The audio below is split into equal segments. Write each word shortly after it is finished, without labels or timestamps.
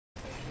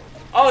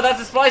Oh,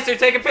 that's a Splicer.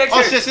 Take a picture.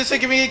 Oh shit,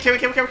 give me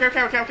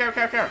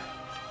camera.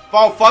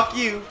 Oh, fuck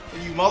you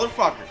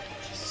motherfucker.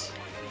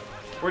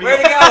 Where'd he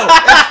go?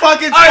 It's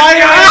fucking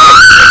Spider-Man!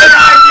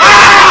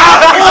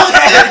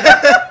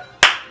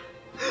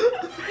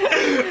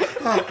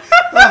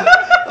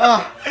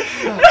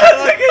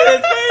 Look at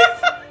his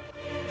face!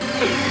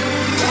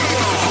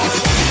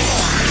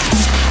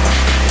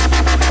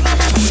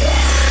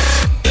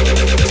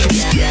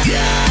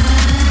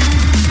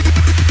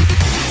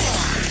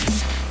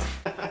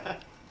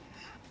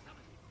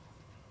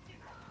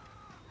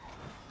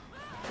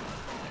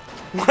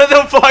 What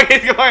the fuck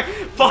is going?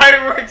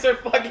 Fireworks are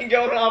fucking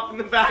going off in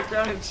the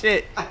background and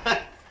shit.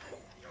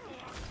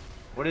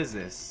 What is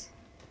this?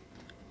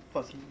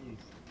 Fucking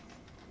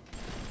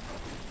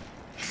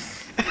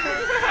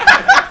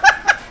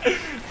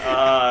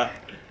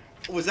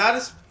was that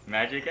a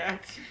magic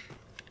axe?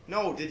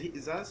 No,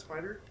 is that a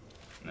spider?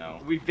 No.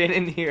 We've been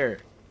in here.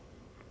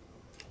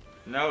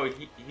 No,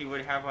 he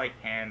would have like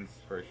hands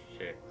for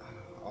shit.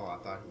 Oh, I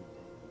thought he did.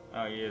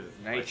 Oh, he is.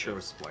 Nitro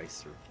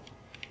Splicer.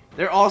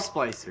 They're all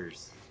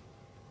splicers.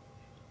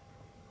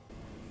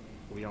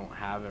 We don't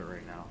have it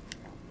right now.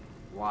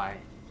 Why?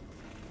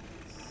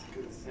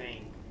 Because it's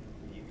saying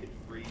you could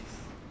freeze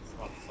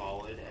something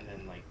solid and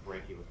then like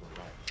break it with a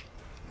wrench.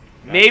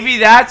 Maybe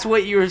that's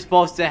what you were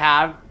supposed to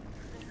have.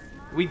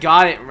 We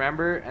got it,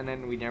 remember? And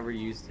then we never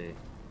used it.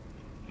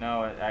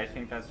 No, I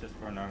think that's just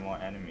for normal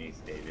enemies,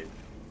 David.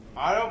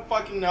 I don't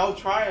fucking know.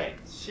 Try it.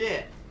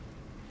 Shit.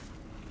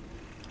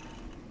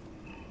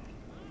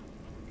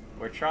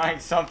 We're trying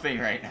something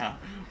right now.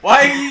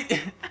 Why are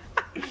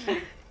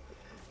you...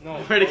 No.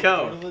 Where'd it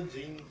go? Go to the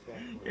genie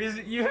thing.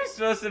 You were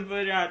supposed to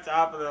put it on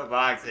top of the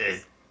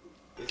boxes.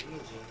 Isn't the genie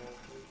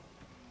thing?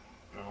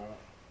 No.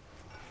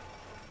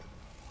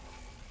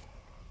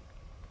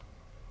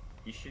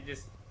 You should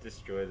just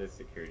destroy the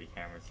security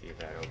camera, see if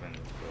that opens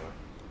the door.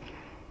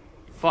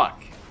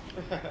 Fuck.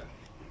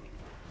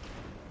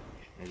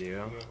 I do. You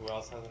know who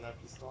else has an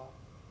empty slot?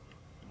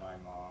 My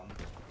mom.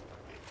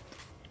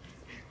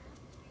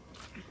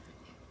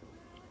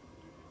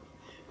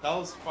 That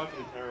was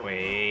fucking terrible.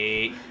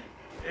 Wait.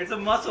 It's a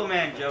muscle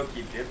man joke,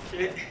 you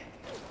dipshit.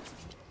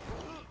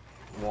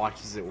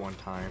 Watches it one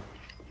time.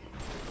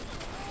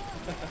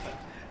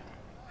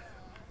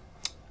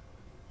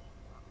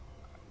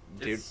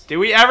 Dude, did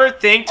we ever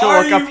think to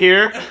look up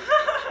here?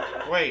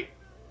 Wait.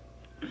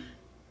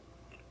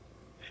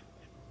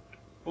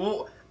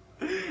 Well,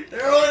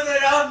 There was an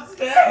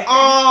upstairs.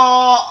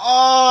 Don't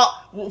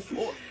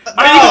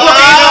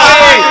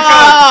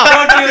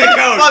do the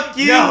code. Fuck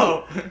you.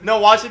 No. No,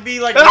 watch it be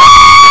like.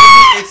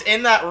 It's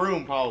in that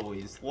room,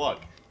 probably. Just look.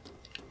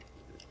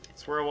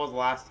 It's where it was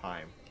last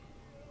time.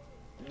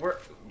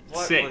 What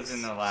Six. was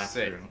in the last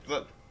room?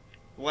 But,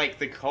 like,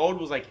 the code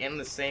was like in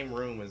the same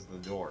room as the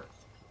door.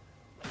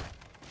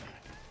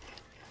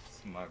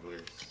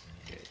 Smugglers.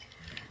 Okay.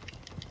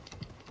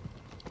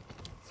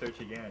 Search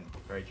again.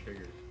 Right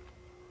trigger.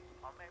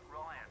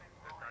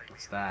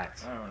 What's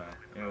that? I don't know.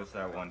 It was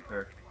that one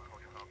perk.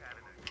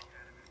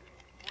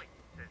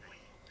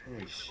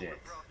 Holy shit.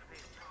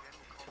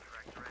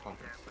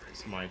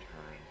 It's my turn.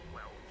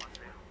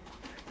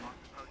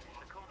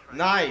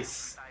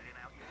 Nice!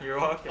 You're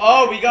welcome.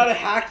 Oh, we got a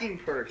hacking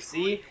perk.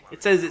 See?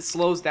 It says it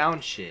slows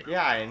down shit.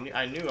 Yeah,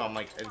 I knew. I'm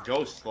like, it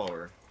goes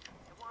slower.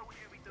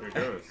 It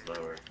goes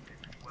slower.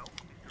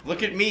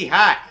 Look at me,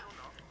 hack!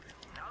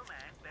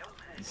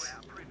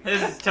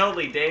 This is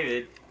totally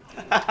David.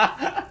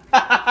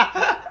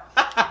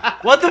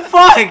 What the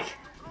fuck?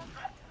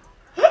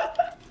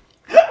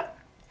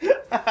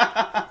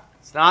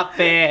 It's not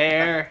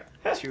fair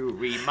to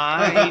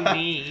remind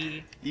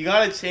me. You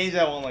gotta change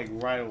that one like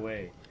right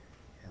away.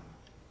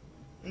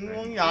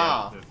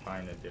 Yeah. To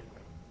find a different.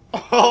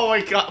 Oh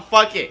my god,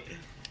 fuck it.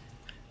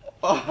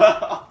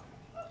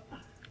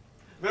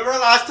 Remember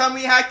last time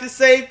we hacked the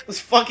safe? It was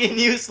fucking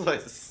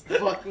useless.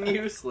 Fucking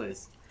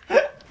useless.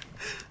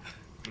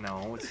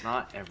 No, it's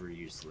not ever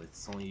useless.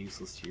 It's only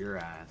useless to your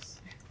ass.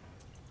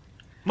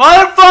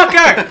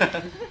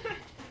 Motherfucker!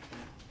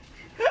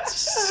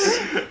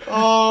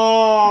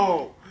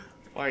 Oh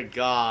my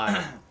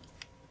god.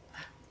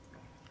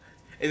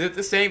 Is it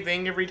the same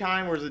thing every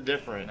time or is it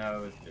different?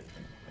 No, it was different.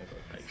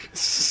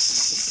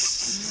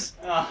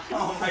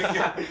 Oh my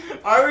god.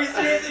 Are we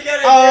seriously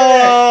gonna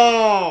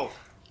Oh!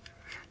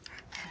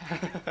 do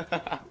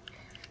this?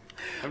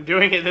 I'm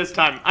doing it this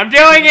time. I'm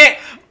doing it!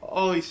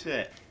 Holy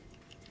shit.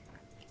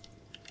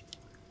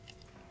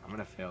 I'm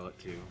gonna fail it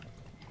too.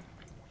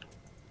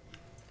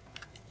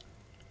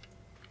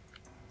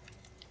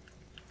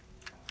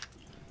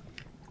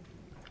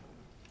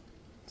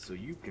 So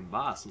you can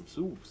buy some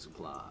soup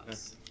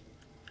supplies.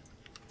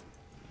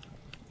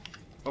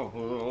 Oh.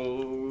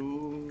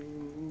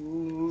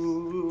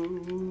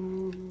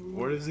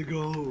 Where does it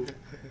go?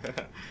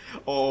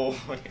 Oh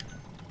my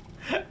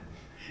god.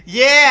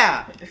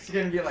 Yeah! It's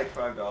gonna be like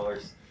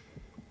 $5.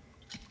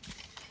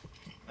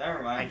 Never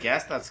I mind.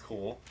 guess that's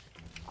cool.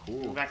 Go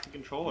Cool. back to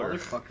controller.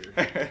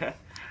 Motherfucker.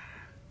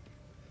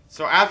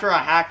 So after I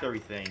hacked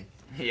everything,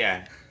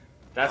 Yeah.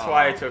 That's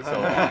why it took so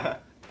long.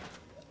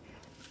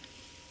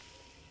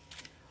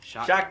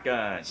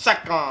 Shotgun.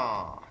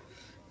 Shotgun.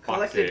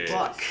 Collected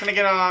bucks. Can I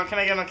get on? Can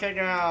I get on? Can I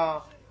get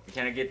on?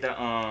 Can I get the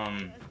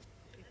How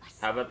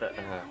about the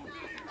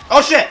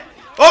Oh shit!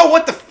 Oh,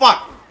 what the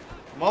fuck?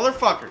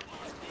 Motherfucker.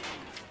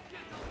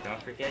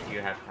 Don't forget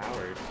you have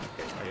powers.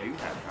 I do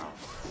have powers.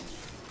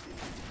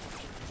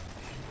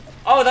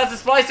 Oh, that's a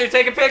Splicer.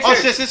 Take a picture. Oh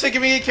shit!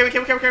 Give me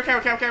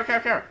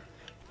camera.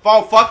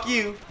 Oh, fuck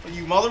you,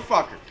 you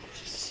motherfucker.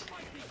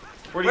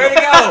 Where'd he go?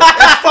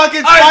 It's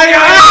fucking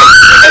Spider-Man!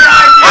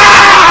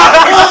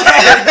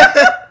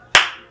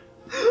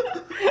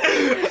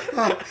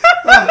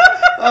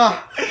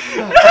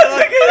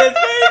 Look at his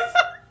face!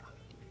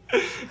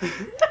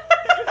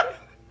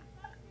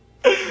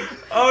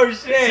 Oh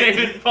shit!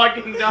 David's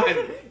fucking done.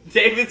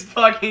 David's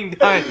fucking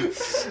done.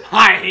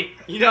 Hi.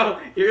 You know,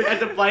 you're gonna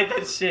have to fight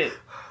that shit.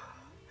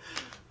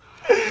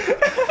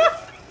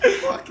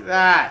 Fuck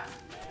that.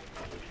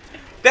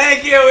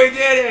 Thank you, we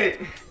did it!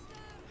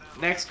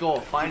 Next goal,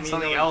 find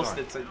something else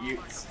that's a you.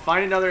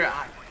 Find another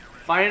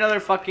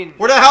fucking.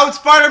 Where the hell would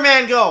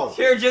Spider-Man go?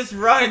 Here, just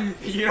run.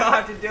 You don't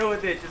have to deal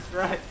with it. Just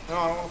run.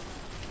 No.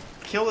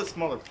 Kill this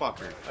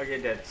motherfucker.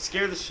 Okay, dead.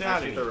 Scare the shit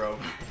out of me. The rope.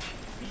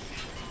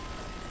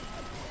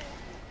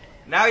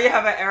 Now you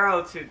have an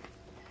arrow to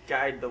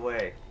guide the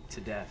way.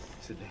 To death.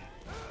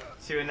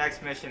 To a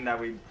next mission that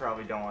we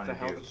probably don't want to do.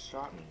 What the hell just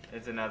shot me?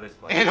 It's another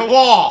Splicer. And a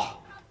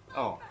wall!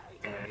 Oh.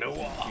 And a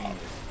wall.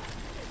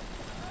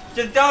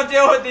 Just don't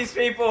deal with these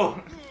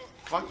people!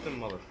 Fuck them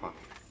motherfucker.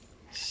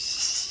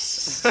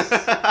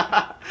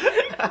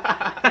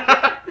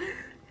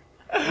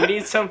 We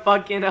need some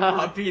fucking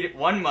I'll beat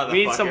one motherfucker.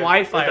 We need some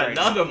Wi-Fi. With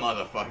another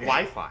motherfucker.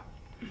 Wi-Fi.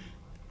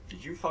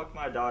 Did you fuck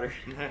my daughter?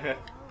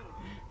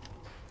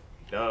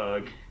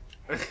 Doug.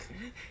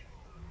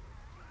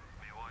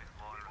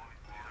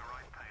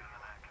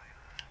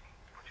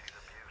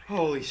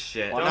 Holy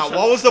shit. Watch Now,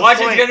 what was the watch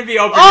point? It's gonna be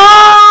open.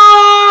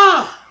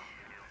 Ah!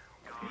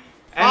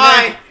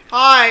 And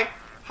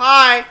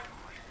Hi!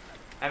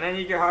 And then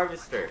you can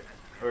harvest her.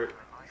 Or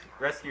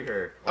rescue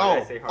her. Oh,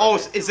 I say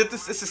harvest? is it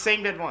this? It's the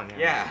same dead one.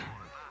 Yeah.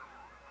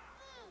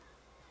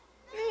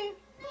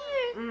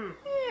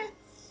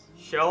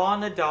 Show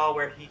on the doll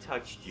where he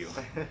touched you.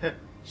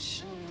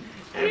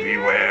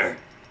 Everywhere.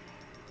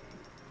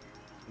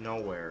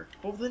 Nowhere.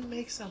 Well, then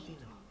make something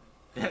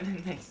up.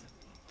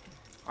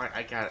 Alright,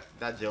 I got it.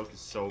 That joke is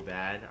so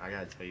bad. I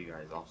gotta tell you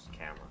guys off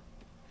camera.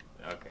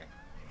 Okay.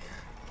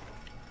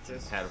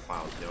 Just had a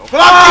final joke.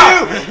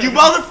 Fuck you! You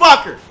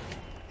motherfucker!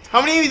 How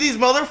many of these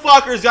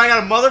motherfuckers I got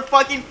a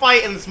motherfucking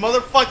fight in this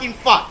motherfucking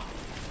fuck?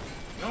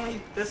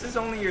 This is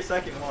only your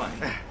second one.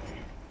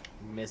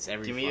 Miss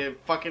every. Give me a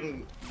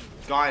fucking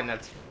gun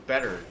that's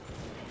better.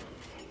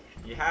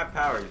 You have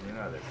powers, you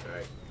know this,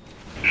 right?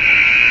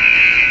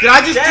 Did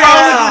I just throw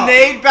a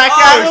grenade back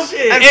out?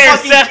 Shit. And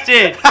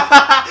Intercepted!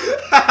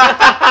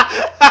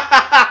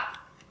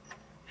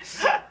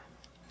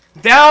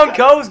 Down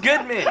goes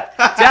Goodman!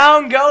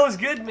 Down goes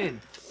Goodman!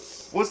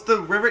 What's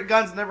the rivet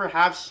guns never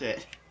have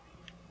shit?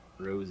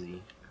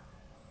 Rosie.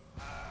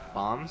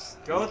 Bombs?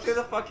 Go through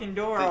the fucking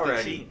door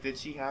already. Did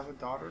she have a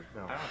daughter?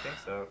 No. I don't think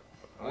so.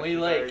 Wait,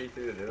 like,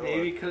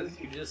 maybe because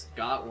you just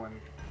got one.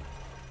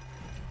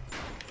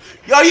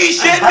 Yo, are you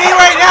shitting me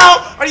right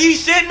now? Are you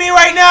shitting me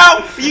right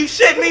now? Are you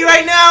shitting me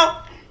right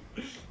now?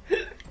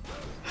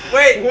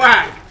 Wait!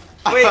 Whack!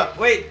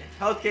 Wait!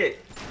 Health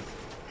kit.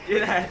 Do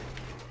that.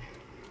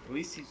 At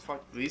least he's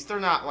fuck. At least they're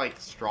not like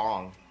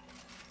strong.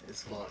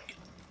 As fuck.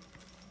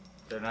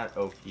 They're not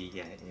OP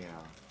yet.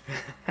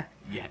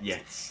 Yeah.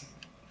 Yes.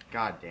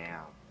 God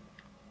damn.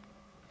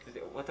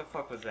 What the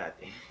fuck was that?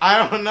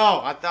 I don't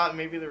know. I thought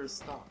maybe there was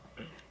stuff.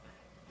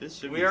 This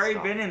should. We already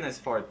been in this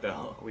part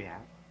though. We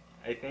have.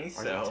 I think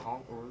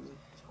so.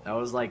 That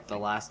was like the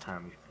last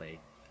time we played.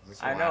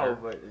 I know,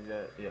 but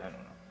yeah, I don't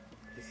know.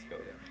 Just go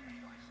there.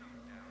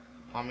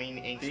 I mean,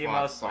 Ink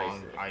Female Spot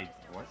song. Splicer.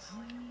 What?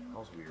 That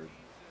was weird.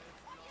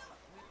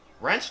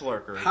 Wrench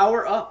Lurker.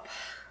 Power up.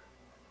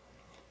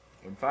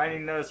 When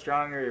finding those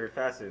stronger or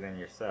faster than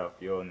yourself,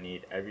 you'll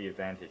need every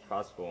advantage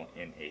possible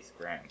in a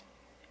scram.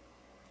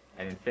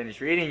 I didn't finish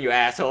reading, you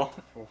asshole.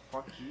 Well,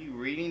 fuck you.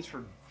 Readings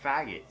for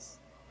faggots.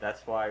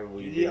 That's why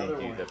we didn't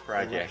do the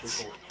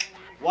project.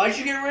 Why'd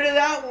you get rid of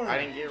that one? I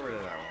didn't get rid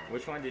of that one.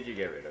 Which one did you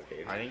get rid of,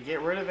 Dave? I didn't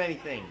get rid of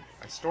anything.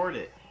 I stored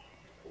it.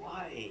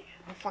 Why? I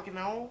don't fucking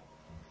know.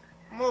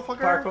 Motherfucker.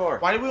 Parkour.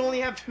 Why did we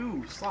only have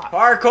 2 slots?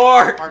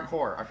 Parkour!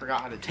 Parkour. I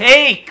forgot how to do it.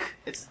 Take!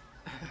 It's...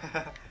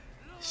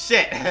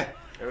 Shit.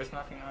 There was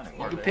nothing on it.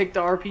 You can pick the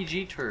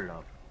RPG turret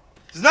up.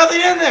 There's nothing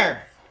in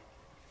there!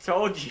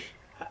 Told you.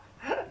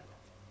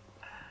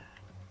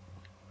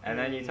 And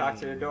then you talk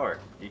to the door.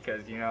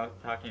 Because, you know,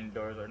 talking to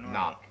doors are normal.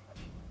 Knock.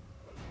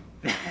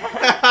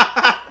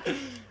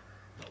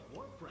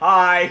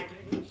 Hi!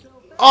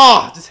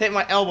 Oh! Just hit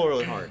my elbow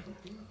really hard.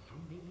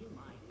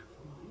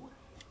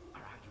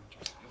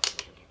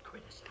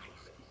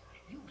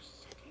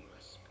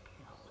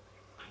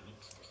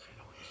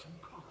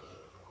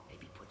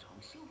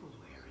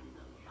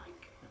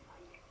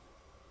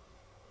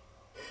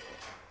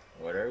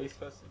 are we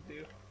supposed to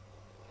do?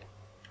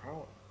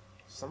 Oh,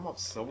 some of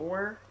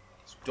silverware?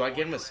 Do I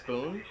give him a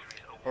spoon?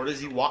 Or does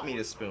he want me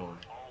to spoon?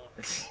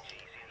 Okay.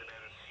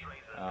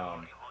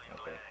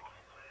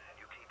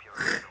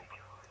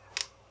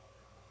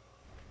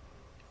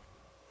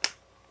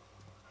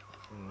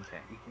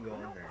 Okay, you can go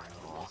in there.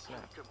 Oh,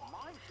 snap.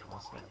 Oh,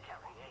 snap.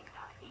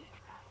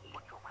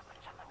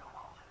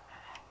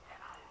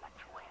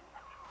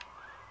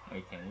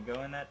 Wait, can you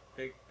go in that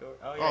big door?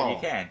 Oh yeah, you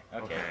can.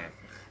 Okay.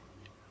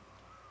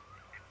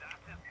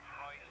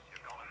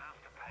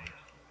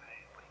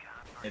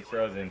 It's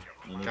frozen.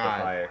 You need the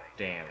fire.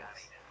 Damn it.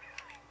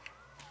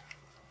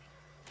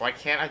 Why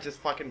can't I just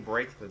fucking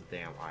break the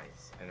damn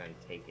ice and then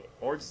take it?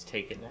 Or just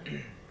take it now.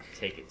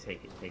 Take it.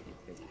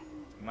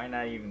 It might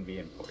not even be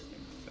important.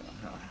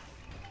 So.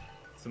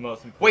 It's the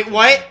most important Wait,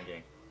 what?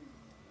 thing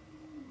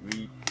in the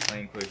game.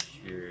 Relinquish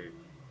your...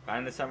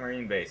 Find the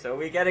submarine base. So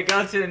we gotta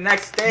go to the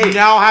next stage. You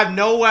now have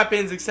no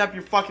weapons except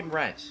your fucking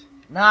wrench.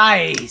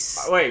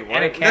 Nice. Wait,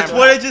 what? That's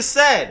what I just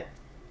said.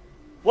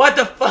 What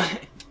the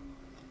fuck?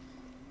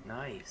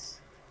 Nice.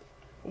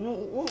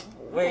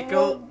 Wait,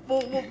 go.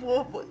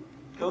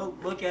 Go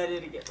look at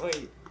it again.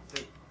 Wait.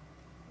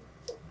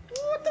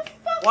 What the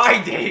fuck?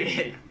 Why,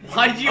 David?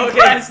 Why'd you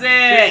press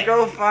it? Just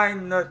go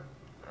find the.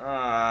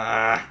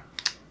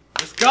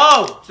 Just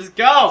go. Just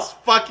go. Just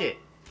fuck it.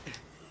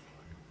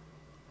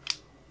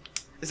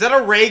 Is that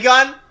a ray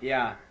gun?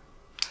 Yeah.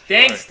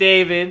 Thanks,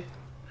 David.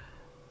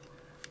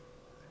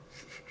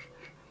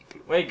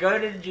 Wait, go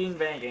to the gene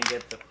bank and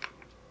get the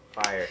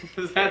fire.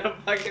 Is that a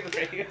fucking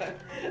ray gun?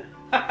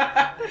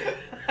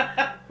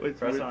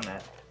 Press on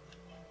that.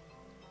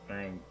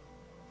 Then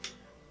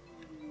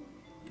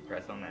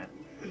press on that.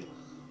 And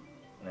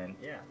then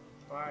yeah,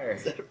 fire.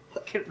 Is that a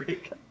fucking ray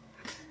gun?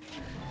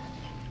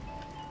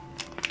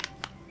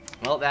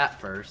 Well, that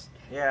first.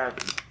 Yeah.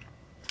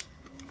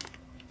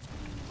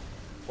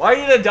 Why are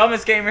you the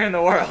dumbest gamer in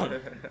the world?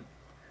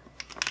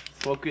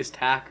 Focused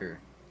hacker.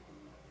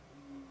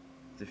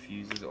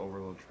 Diffuses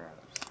overload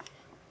traps.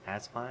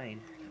 That's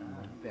fine.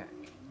 Back.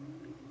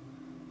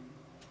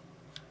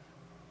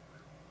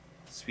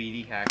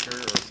 Speedy hacker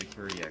or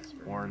security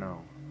expert? Or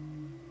no.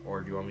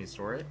 Or do you want me to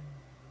store it?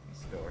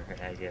 Store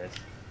it, I guess.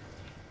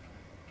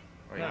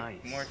 Oh, yeah.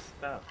 Nice. More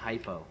stuff.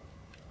 Hypo.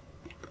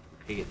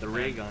 Okay, get the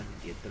ray gun.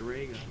 Get the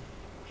ray gun.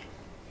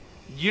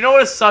 You know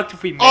what sucked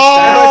if we missed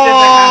that?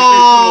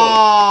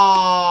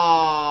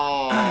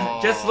 Oh!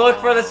 Just look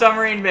for the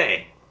submarine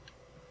bay.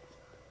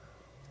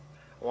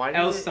 Why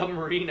El did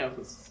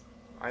Submarinos.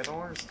 I don't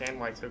understand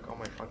why I took all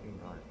my fucking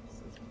guns.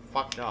 It's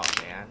fucked up,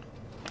 man.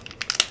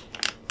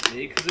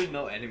 Maybe because there's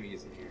no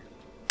enemies in here.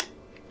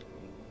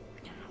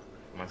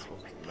 Am I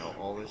supposed to know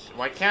all this shit?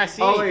 Why can't I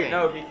see Oh anything? wait,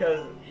 no,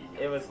 because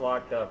it was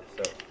locked up,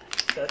 so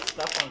set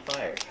stuff on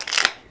fire.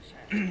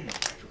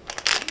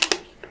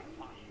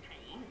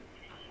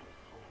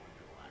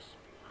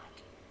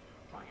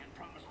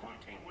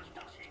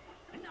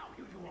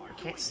 I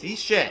can't see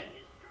shit.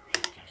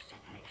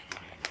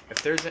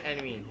 If there's an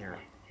enemy in here.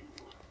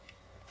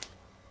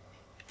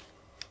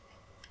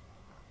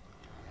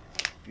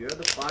 You have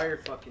the fire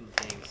fucking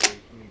thing so you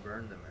can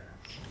burn them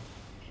ass.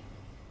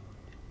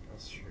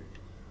 That's true.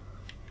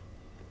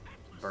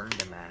 Burn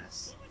them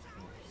ass.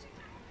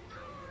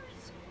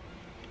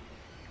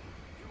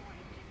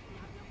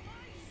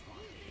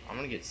 I'm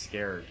gonna get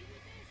scared.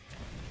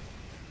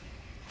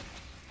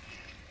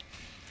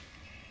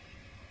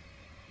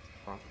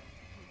 Fuck.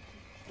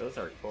 Those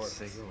are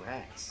corpses.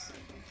 Cigarettes.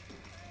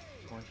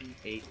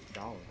 $28.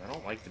 I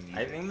don't like the music.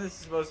 I think this is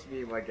supposed to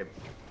be like a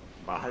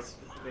boss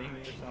thing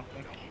or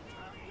something.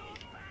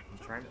 I'm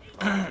trying to.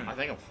 I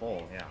think I'm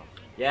full. Yeah.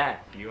 Yeah,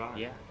 you are.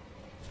 Yeah.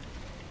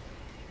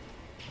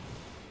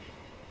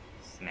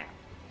 Snap.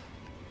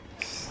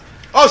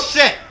 Oh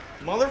shit!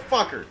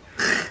 Motherfucker!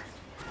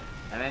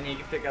 And then you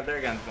can pick up their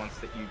guns once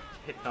that you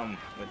hit them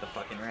with the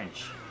fucking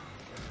wrench.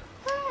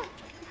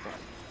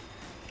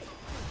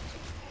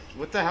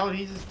 What the hell did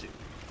he just do?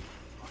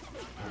 Oh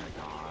my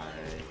god.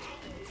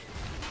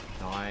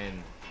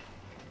 Dying.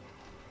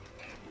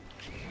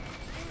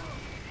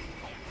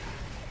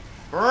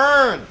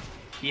 Burn!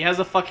 He has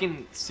a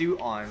fucking suit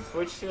on.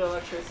 Switch to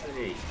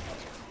electricity.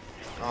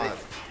 God.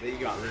 That you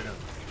got rid of.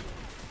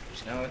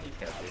 No, he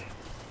kept it.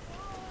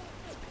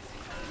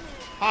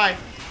 Hi.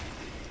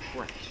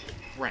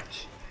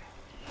 Wrench.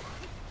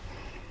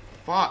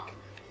 Fuck.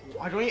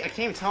 I can't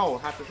even tell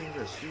half the things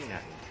are shooting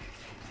at me.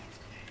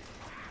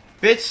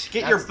 Bitch,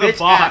 get your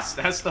bitch ass.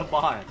 That's the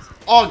boss.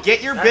 Oh,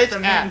 get your That's bitch the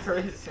main ass.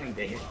 person,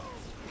 Dave.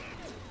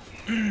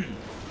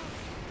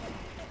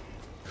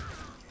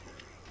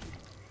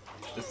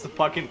 That's the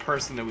fucking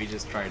person that we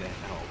just tried to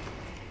help.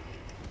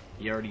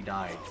 He already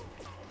died.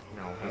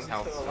 No, his I'm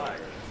health's still still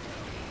alive.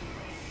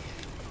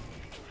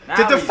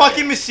 Did the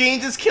fucking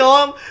machine just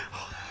kill him?